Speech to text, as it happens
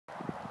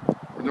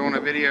We're doing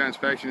a video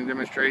inspection and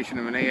demonstration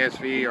of an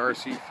ASV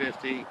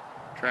RC50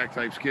 track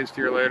type skid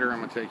steer loader. I'm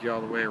going to take you all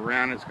the way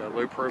around. It's got a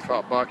low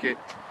profile bucket.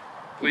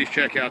 Please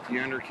check out the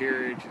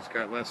undercarriage. It's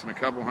got less than a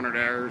couple hundred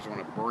hours on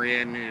a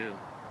brand new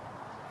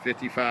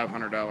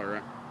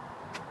 $5,500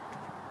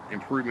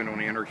 improvement on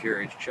the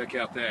undercarriage. Check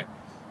out that.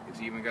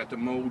 It's even got the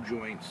mold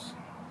joints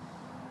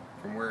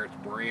from where it's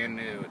brand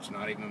new. It's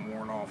not even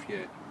worn off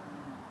yet.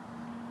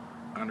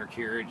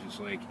 Undercarriage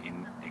is like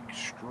in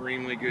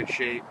extremely good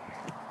shape.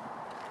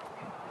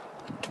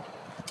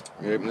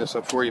 Let me open this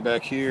up for you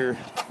back here.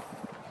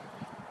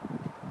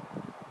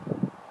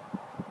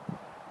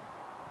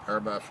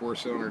 Powered by a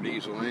 4-cylinder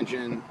diesel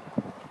engine.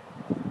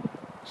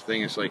 This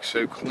thing is like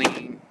so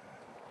clean.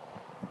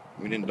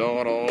 We didn't doll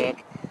it all up.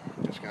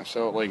 Just gonna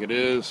sell it like it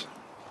is.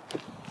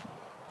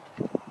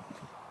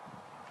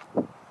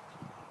 This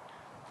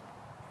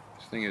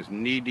thing is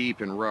knee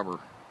deep in rubber.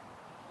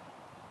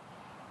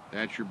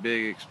 That's your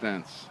big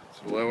expense.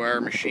 It's a low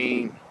hour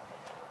machine.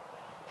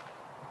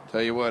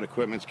 Tell you what,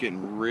 equipment's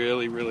getting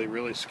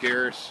really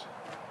scarce.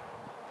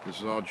 This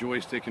is all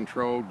joystick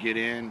controlled. Get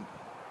in.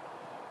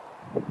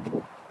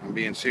 I'm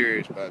being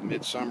serious. By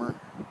midsummer,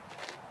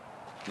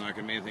 there's not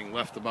going to be anything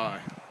left to buy.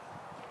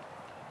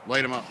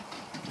 Light them up.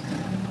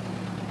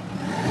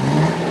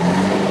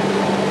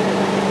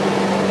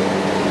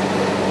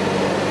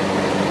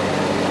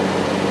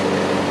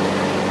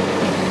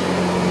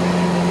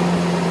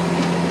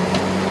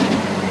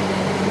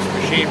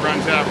 This machine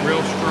runs out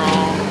real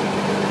strong.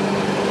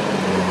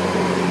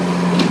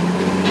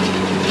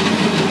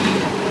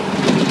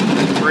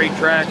 Great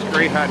tracks,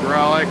 great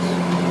hydraulics.